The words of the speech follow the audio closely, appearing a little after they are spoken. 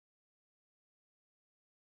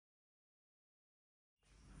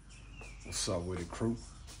What's up with the crew?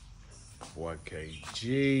 Boy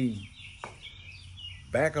KG.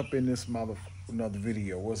 Back up in this another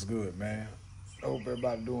video. What's good, man? Hope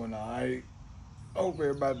everybody doing alright. Hope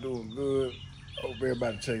everybody doing good. Hope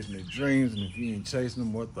everybody chasing their dreams. And if you ain't chasing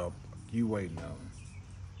them, what the fuck you waiting on?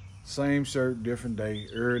 Same shirt, different day,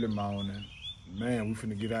 early morning. Man, we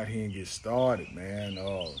finna get out here and get started, man.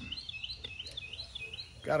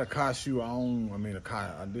 Got a car shoe on. I mean,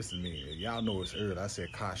 this is me. Y'all know it's early. I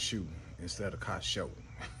said car shoe instead of car show.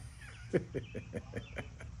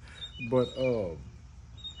 But,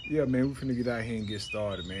 yeah, man, we finna get out here and get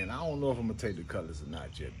started, man. I don't know if I'm gonna take the colors or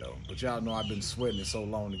not yet, though. But y'all know I've been sweating it so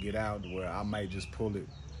long to get out where I might just pull it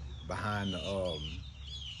behind the,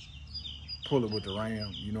 pull it with the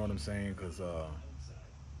ram. You know what I'm saying? Because,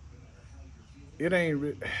 it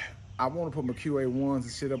ain't I want to put my QA1s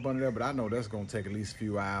and shit up under there, but I know that's going to take at least a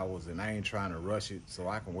few hours, and I ain't trying to rush it, so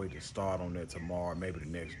I can wait to start on that tomorrow, maybe the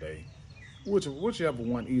next day. Whichever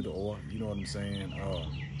one, either or, you know what I'm saying? But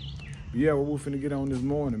yeah, what we're finna get on this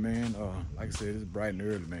morning, man, like I said, it's bright and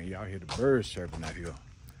early, man. Y'all hear the birds chirping out here.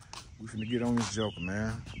 We finna get on this joker,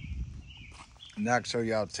 man. Now I can show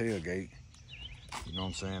y'all the tailgate. You know what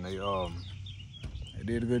I'm saying? They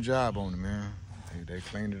did a good job on it, man. They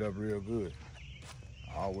cleaned it up real good.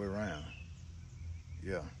 All the way around.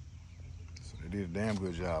 Yeah. So they did a damn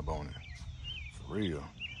good job on it. For real.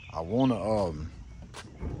 I wanna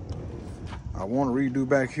redo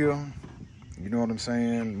back here. You know what I'm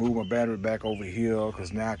saying? Move my battery back over here,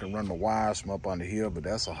 because now I can run my wires from up under here, but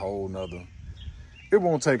that's a whole nother. It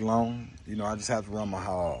won't take long. You know, I just have to run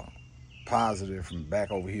my positive from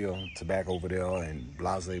back over here to back over there, and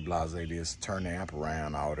blase, this, turn the amp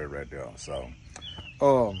around, all that right there. So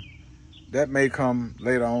that may come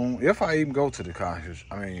later on, if I even go to the car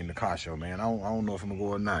show, man. I don't know if I'm gonna go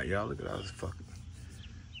or not. Y'all look at us fucking.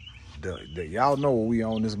 Y'all know what we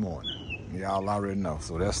on this morning. Y'all already know.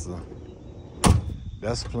 So that's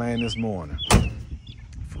the plan this morning.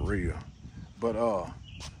 For real. But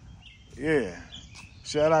yeah.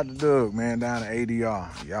 Shout out to Doug, man, down at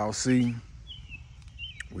ADR. Y'all see,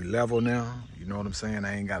 we level now. You know what I'm saying?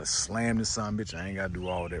 I ain't gotta slam this son bitch. I ain't gotta do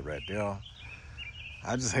all that right there.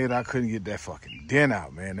 I just hate I couldn't get that fucking dent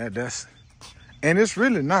out, man. And it's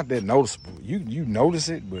really not that noticeable. You notice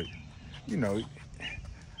it, but you know,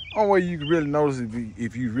 only way you can really notice it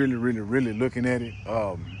if you really looking at it.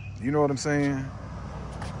 You know what I'm saying?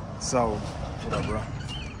 So, what up, bro?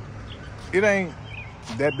 It ain't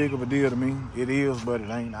that big of a deal to me. It is, but it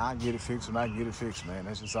ain't. I get it fixed when I get it fixed, man.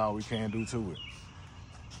 That's just all we can do to it.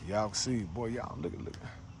 Y'all can see, boy. Y'all look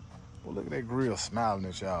at that grill smiling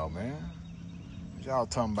at y'all, man. Y'all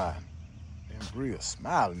talking about them grill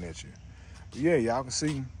smiling at you. But yeah, y'all can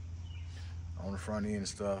see on the front end and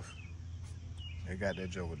stuff, they got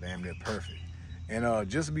that joker damn near perfect. And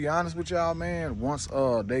just to be honest with y'all, man, once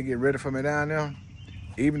they get ready for me down there,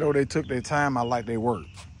 even though they took their time, I like their work.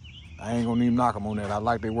 I ain't gonna even knock them on that. I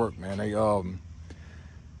like their work, man. They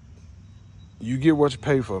you get what you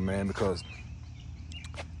pay for, man, because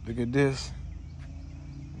look at this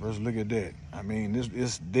versus look at that. I mean,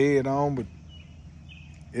 it's dead on, but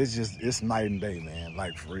it's night and day, man,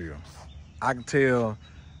 like for real. I can tell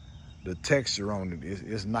the texture on it,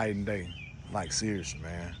 it's night and day, like seriously,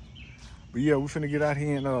 man. But yeah, we finna get out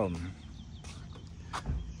here and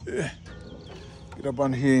get up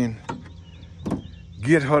under here and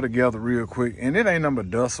get her together real quick. And it ain't nothing but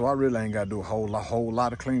dust, so I really ain't gotta do a whole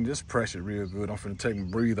lot of cleaning. Just press it real good. I'm finna take my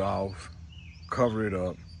breather off, cover it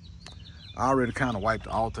up. I already kind of wiped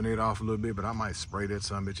the alternator off a little bit, but I might spray that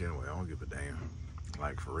son bitch anyway. I don't give a damn.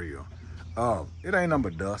 Like for real. It ain't nothing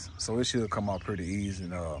but dust, so it should come out pretty easy.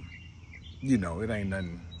 And you know, it ain't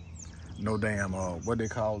nothing, no damn what they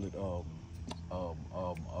call it,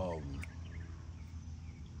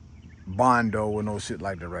 Bondo or no shit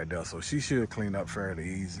like that right there. So she should clean up fairly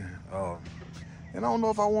easy. And I don't know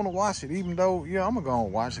if I want to wash it, even though, yeah, I'm gonna go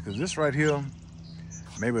and wash it, because this right here,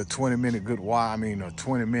 maybe a 20-minute good wash.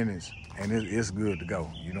 20 minutes, and it's good to go.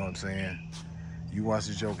 You know what I'm saying? You wash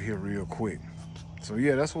this joker here real quick. So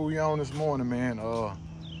yeah, that's what we on this morning, man.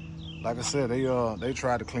 Like I said, they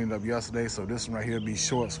tried to clean it up yesterday, so this one right here be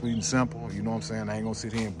short, sweet, and simple. You know what I'm saying? I ain't gonna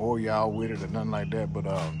sit here and bore y'all with it or nothing like that. But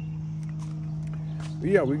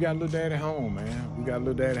yeah, we got little daddy home, man. We got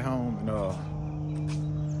little daddy home,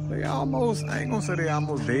 and they almost, I ain't gonna say they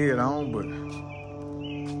almost dead on, but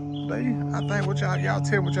I think what y'all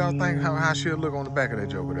tell me what y'all think how she'll look on the back of that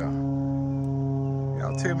joker there.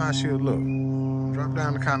 Y'all tell me how she'll look. Drop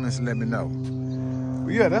down in the comments and let me know.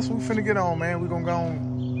 But yeah, that's what we finna get on, man. We gonna go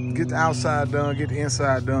on, get the outside done, get the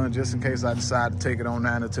inside done, just in case I decide to take it on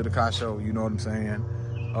down to the car show. You know what I'm saying?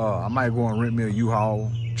 I might go and rent me a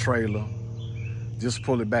U-Haul trailer, Just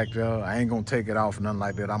pull it back there. I ain't gonna take it off or nothing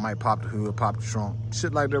like that. I might pop the hood, pop the trunk,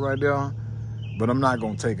 shit like that right there. But I'm not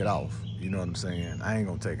gonna take it off. You know what I'm saying? I ain't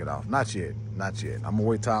gonna take it off. Not yet. Not yet. I'm gonna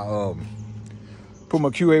wait till I put my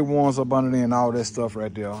QA1s up under there and all that stuff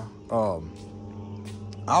right there.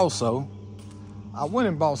 Also, I went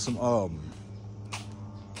and bought some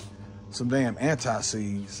damn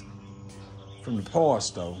anti-seize from the pawn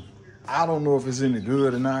store. I don't know if it's any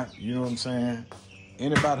good or not. You know what I'm saying?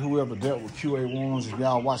 Anybody who ever dealt with QA1s, if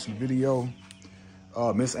y'all watching the video,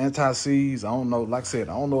 Miss Anti-Seize, I don't know. Like I said,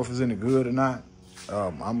 I don't know if it's any good or not.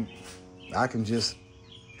 I can just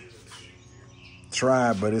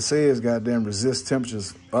try, but it says goddamn resist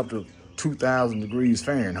temperatures up to 2,000 degrees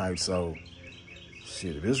Fahrenheit. So,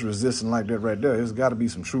 shit, if it's resisting like that right there, there's got to be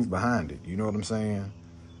some truth behind it. You know what I'm saying?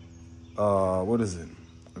 What is it?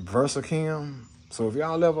 Versachem. So if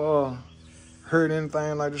y'all ever heard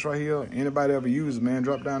anything like this right here, anybody ever use it, man,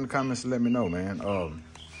 drop down in the comments and let me know, man.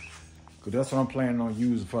 Cause that's what I'm planning on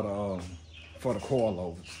using for the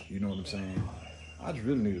coilovers. You know what I'm saying? I just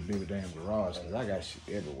really need a bigger damn garage because I got shit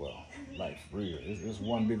everywhere. Like, for real. It's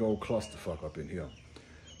one big old clusterfuck up in here.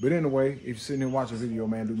 But anyway, if you're sitting here watching the video,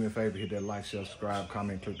 man, do me a favor, hit that like, share, subscribe,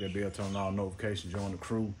 comment, click that bell, turn on all notifications, join the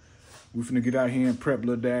crew. We finna get out here and prep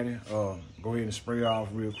Lil Daddy. Go ahead and spray off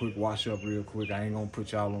real quick, wash up real quick. I ain't gonna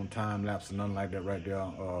put y'all on time lapse or nothing like that right there.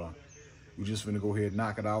 We just finna go ahead and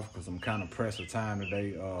knock it off because I'm kind of pressed for time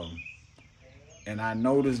today. And I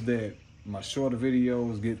noticed that my shorter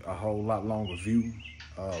videos get a whole lot longer view.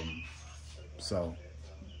 So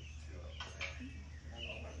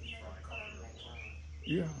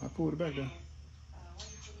yeah, I pulled it back there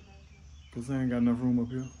because I ain't got enough room up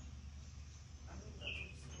here.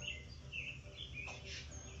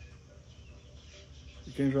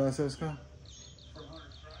 You can't drive this car?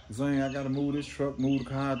 Because I gotta move this truck, move the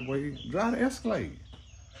car out the way. Drive the Escalade.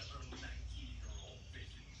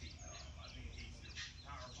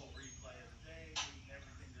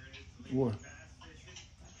 What?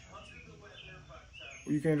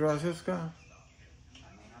 You can't drive this car?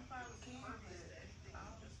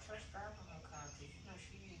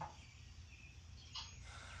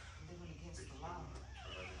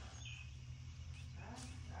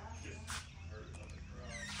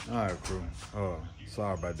 All right, crew.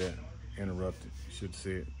 Sorry about that. Interrupted. Should have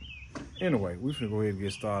said. Anyway, we finna go ahead and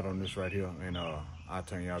get started on this right here, and I'll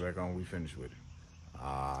turn y'all back on. We finish with it.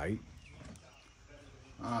 All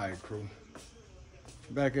right, crew.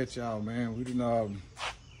 Back at y'all, man. We done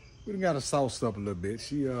got her sauced up a little bit.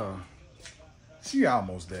 She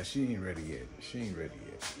almost there. She ain't ready yet.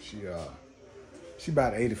 She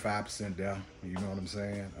about 85% there. You know what I'm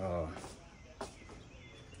saying?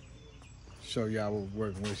 Show y'all what we're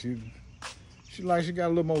working with. She got a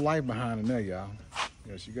little more life behind her there, y'all.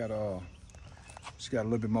 Yeah, she got a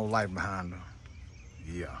little bit more life behind her.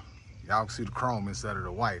 Yeah. Y'all can see the chrome instead of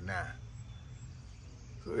the white now.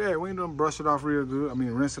 So yeah, we done brushed it off real good. I mean,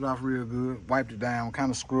 rinse it off real good. Wiped it down,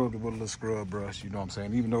 kind of scrubbed it with a little scrub brush, you know what I'm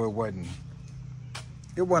saying? Even though it wasn't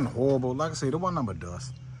horrible. Like I said, it wasn't nothing but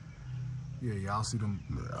dust. Yeah, y'all see them,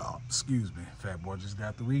 excuse me, fat boy just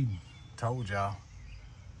got through eating. Told y'all.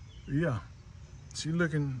 Yeah. She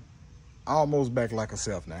looking almost back like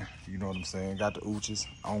herself now. You know what I'm saying? Got the ooches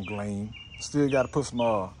on gleam. Still got to put some,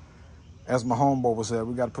 as my homeboy was saying,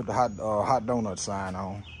 we got to put the hot donut sign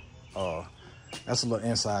on. That's a little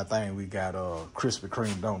inside thing. We got Krispy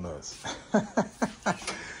Kreme donuts.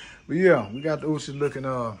 But yeah, we got the ooches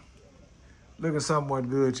looking somewhat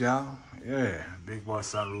good, y'all. Yeah, big boy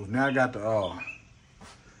sunroof. Now I got to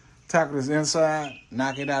tackle this inside,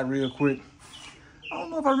 knock it out real quick. I don't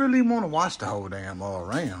know if I really want to wash the whole damn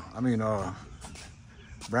Ram. I mean,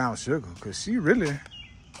 brown sugar, because she really,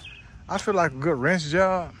 I feel like a good rinse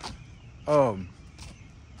job, a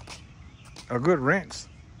good rinse,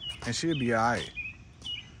 and she'll be all right.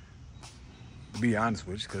 Be honest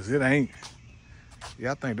with you, because it ain't,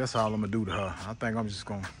 yeah, I think that's all I'm going to do to her. I think I'm just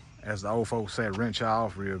going to, as the old folks say, rinse her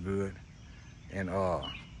off real good and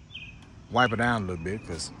wipe it down a little bit,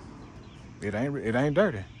 because it ain't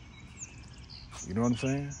dirty. You know what I'm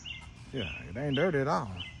saying? Yeah, it ain't dirty at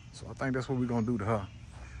all. So I think that's what we're gonna do to her.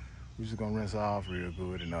 We're just gonna rinse her off real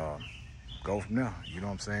good and go from there. You know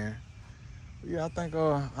what I'm saying? But yeah,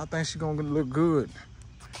 I think she's gonna look good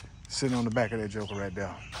sitting on the back of that joker right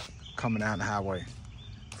there, coming down the highway.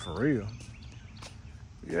 For real.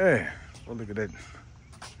 Yeah. Well, look at that.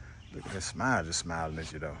 Look at that smile, just smiling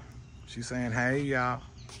at you though. She's saying, "Hey y'all,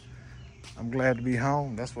 I'm glad to be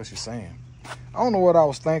home." That's what she's saying. I don't know what I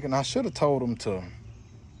was thinking. I should have told them to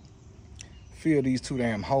fill these two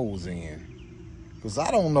damn holes in. Because I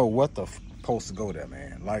don't know what the supposed to go there,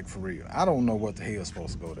 man. Like, for real. I don't know what the hell's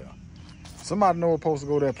supposed to go there. somebody know it's supposed to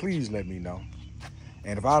go there, please let me know.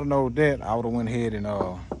 And if I'd known that, I would have went ahead and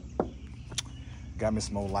got me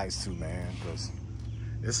some more lights too, man, because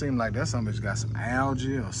it seemed like that somebody's got some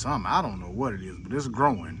algae or something. I don't know what it is, but it's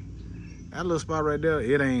growing. That little spot right there,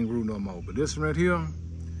 it ain't grew no more. But this one right here,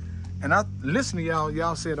 and I listen to y'all.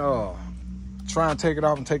 Y'all said try and take it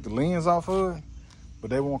off and take the lens off of it, but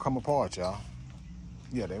they won't come apart, y'all.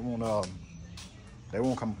 Yeah, they won't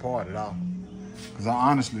come apart at all. Cause I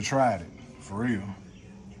honestly tried it, for real.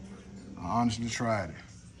 I honestly tried it.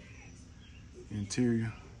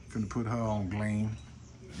 Interior, finna put her on gleam.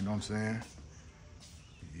 You know what I'm saying?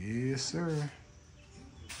 Yes, sir.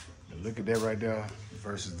 And look at that right there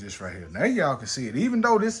versus this right here. Now y'all can see it. Even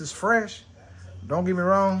though this is fresh, don't get me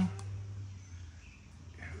wrong,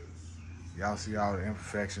 y'all see all the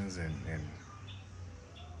imperfections and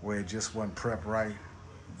where it just wasn't prepped right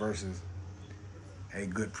versus a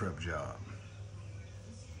good prep job.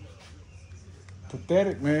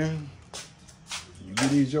 Pathetic, man. You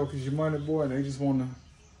give these jokers your money, boy, and they just want to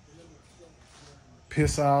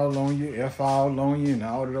piss all on you, F all on you, and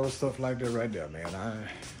all of those stuff like that right there, man.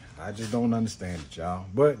 I just don't understand it, y'all.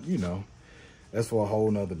 But, you know, that's for a whole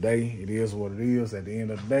nother day. It is what it is. At the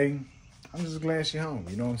end of the day, I'm just glad she's home.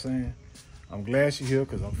 You know what I'm saying? I'm glad she's here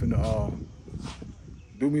because I'm finna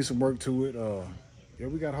do me some work to it. Yeah,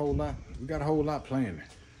 we got a whole lot. We got a whole lot planned.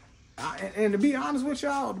 And to be honest with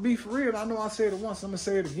y'all, to be for real, I know I said it once. I'm gonna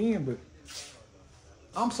say it again, but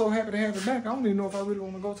I'm so happy to have it back. I don't even know if I really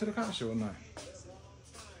want to go to the car show or not.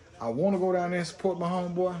 I want to go down there and support my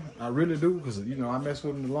homeboy. I really do, because, you know, I mess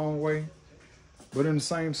with him the long way. But in the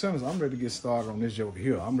same sentence, I'm ready to get started on this joke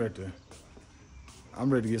here. I'm ready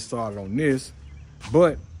to get started on this.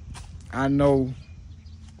 But I know,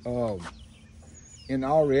 in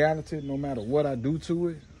all reality, no matter what I do to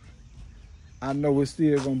it, I know it's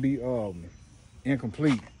still gonna be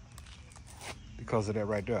incomplete because of that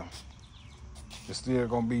right there. It's still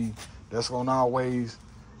gonna be, that's gonna always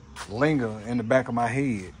linger in the back of my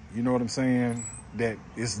head. You know what I'm saying? That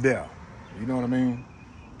it's there. You know what I mean?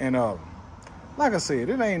 And like I said,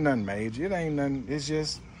 it ain't nothing major. It ain't nothing. It's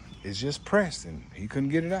just pressed, and he couldn't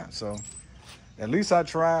get it out. So at least I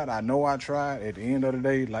tried. I know I tried. At the end of the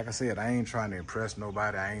day, like I said, I ain't trying to impress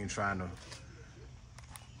nobody. I ain't trying to.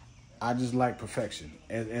 I just like perfection,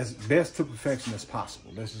 as best to perfection as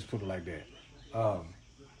possible. Let's just put it like that.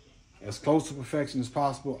 As close to perfection as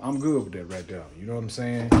possible, I'm good with that right there. You know what I'm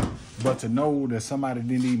saying? But to know that somebody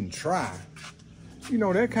didn't even try, you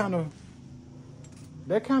know, that kind of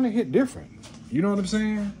hit different. You know what I'm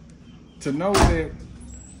saying? To know that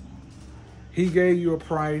he gave you a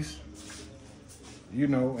price, you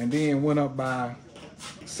know, and then went up by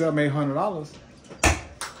 $700-800,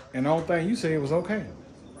 and the only thing you said was okay.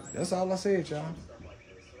 That's all I said, y'all.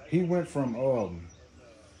 He went from $1,800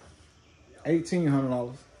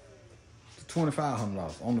 to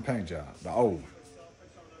 $2,500 on the paint job, the old.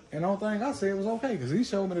 And the only thing I said was okay, because he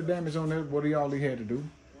showed me the damage on that, what he had to do.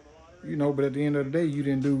 You know, but at the end of the day, you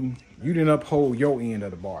didn't uphold your end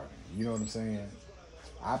of the bargain. You know what I'm saying?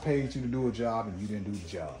 I paid you to do a job, and you didn't do the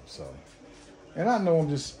job. So, and I know I'm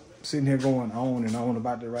just sitting here going on and on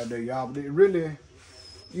about that right there, y'all, but it really,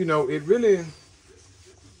 you know, it really,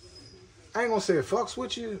 I ain't gonna say it fucks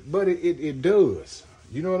with you, but it does.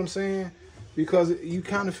 You know what I'm saying? Because you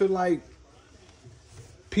kind of feel like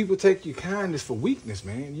people take your kindness for weakness,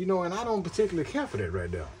 man. You know, and I don't particularly care for that right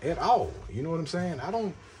there at all. You know what I'm saying? I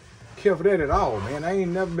don't care for that at all, man. I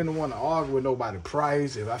ain't never been the one to argue with nobody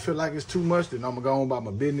price. If I feel like it's too much, then I'm gonna go on about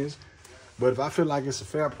my business. But if I feel like it's a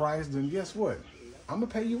fair price, then guess what? I'm gonna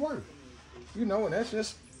pay you worth. You know, and that's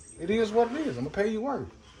just, it is what it is. I'm gonna pay you worth.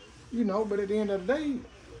 You know, but at the end of the day,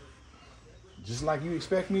 just like you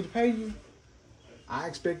expect me to pay you, I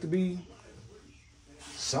expect to be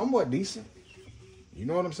somewhat decent. You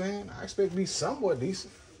know what I'm saying? I expect to be somewhat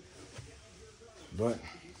decent. But,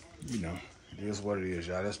 you know, it is what it is,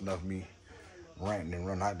 y'all. That's enough of me ranting and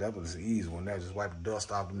running out. That was an easy one. That just wiped the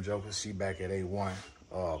dust off them jokers. She back at A1.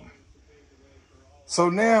 So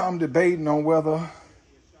now I'm debating on whether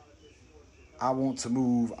I want to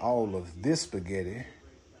move all of this spaghetti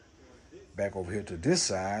back over here to this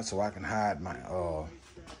side so I can hide my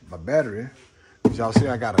my battery. Because y'all see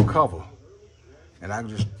I got a cover. And I can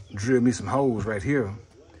just drill me some holes right here.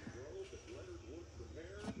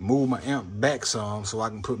 Move my amp back some so I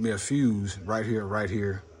can put me a fuse right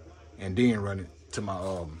here, and then run it to my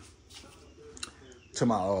to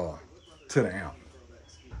the amp.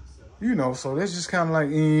 You know, so that's just kind of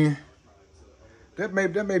like, that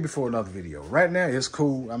may be for another video. Right now, it's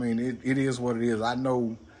cool. I mean, it is what it is. I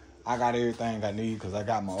know I got everything I need because I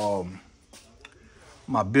got my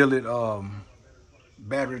my billet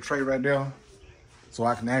battery tray right there, so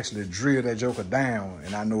I can actually drill that joker down,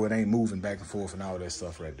 and I know it ain't moving back and forth and all that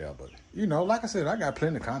stuff right there. But you know, like I said, I got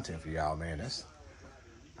plenty of content for y'all, man.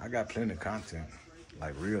 I got plenty of content,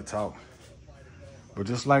 like real talk. But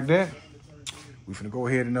just like that, we finna go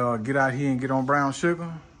ahead and get out here and get on Brown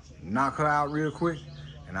Sugar, knock her out real quick,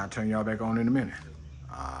 and I'll turn y'all back on in a minute.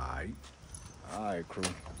 All right, crew.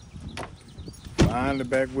 Finally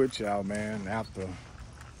back with y'all, man, after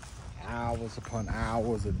hours upon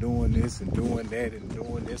hours of doing this and doing that and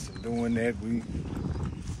doing this and doing that. We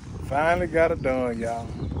finally got it done, y'all.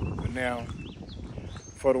 But now,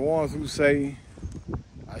 for the ones who say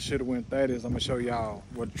I should have went 30s, I'm gonna show y'all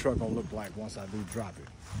what the truck gonna look like once I do drop it.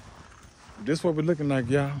 This what we're looking like,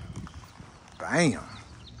 y'all. Bam.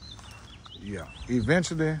 Yeah,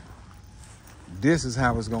 eventually, this is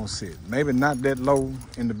how it's gonna sit. Maybe not that low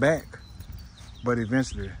in the back, but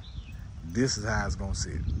eventually, this is how it's gonna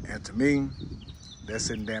sit. And to me, that's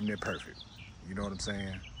sitting damn near perfect. You know what I'm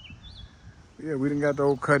saying? Yeah, we done got the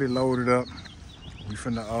old Cuddy loaded up. We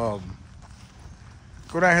finna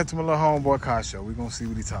go down here to my little homeboy car show. We gonna see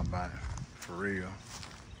what he talking about, for real.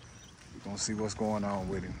 We gonna see what's going on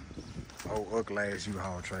with him. Old Uck-Lass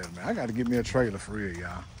U-Haul trailer, man. I gotta get me a trailer for real,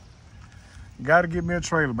 y'all. Gotta get me a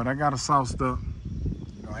trailer, but I got a sauced up.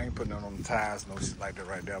 You know, I ain't putting it on the tires, no shit like that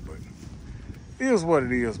right there, but it is what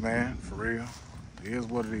it is, man, for real. It is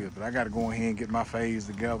what it is, but I gotta go in here and get my phase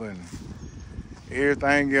together and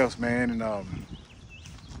everything else, man, and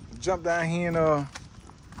jump down here and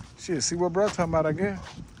shit, see what bruh talking about, I guess.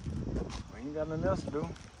 We ain't got nothing else to do.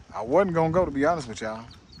 I wasn't gonna go, to be honest with y'all.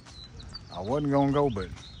 I wasn't gonna go, but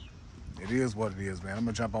it is what it is, man. I'm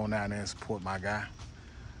gonna jump on down there and support my guy.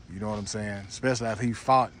 You know what I'm saying? Especially after he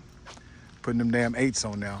fought putting them damn 8s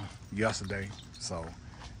on there yesterday. So,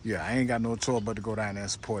 yeah, I ain't got no choice but to go down there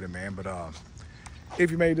and support him, man. But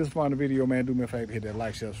if you made this far in the video, man, do me a favor, hit that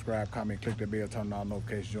like, share, subscribe, comment, click that bell, turn on all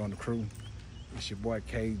notifications, join the crew. It's your boy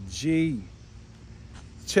KG.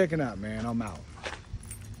 Checking out, man. I'm out.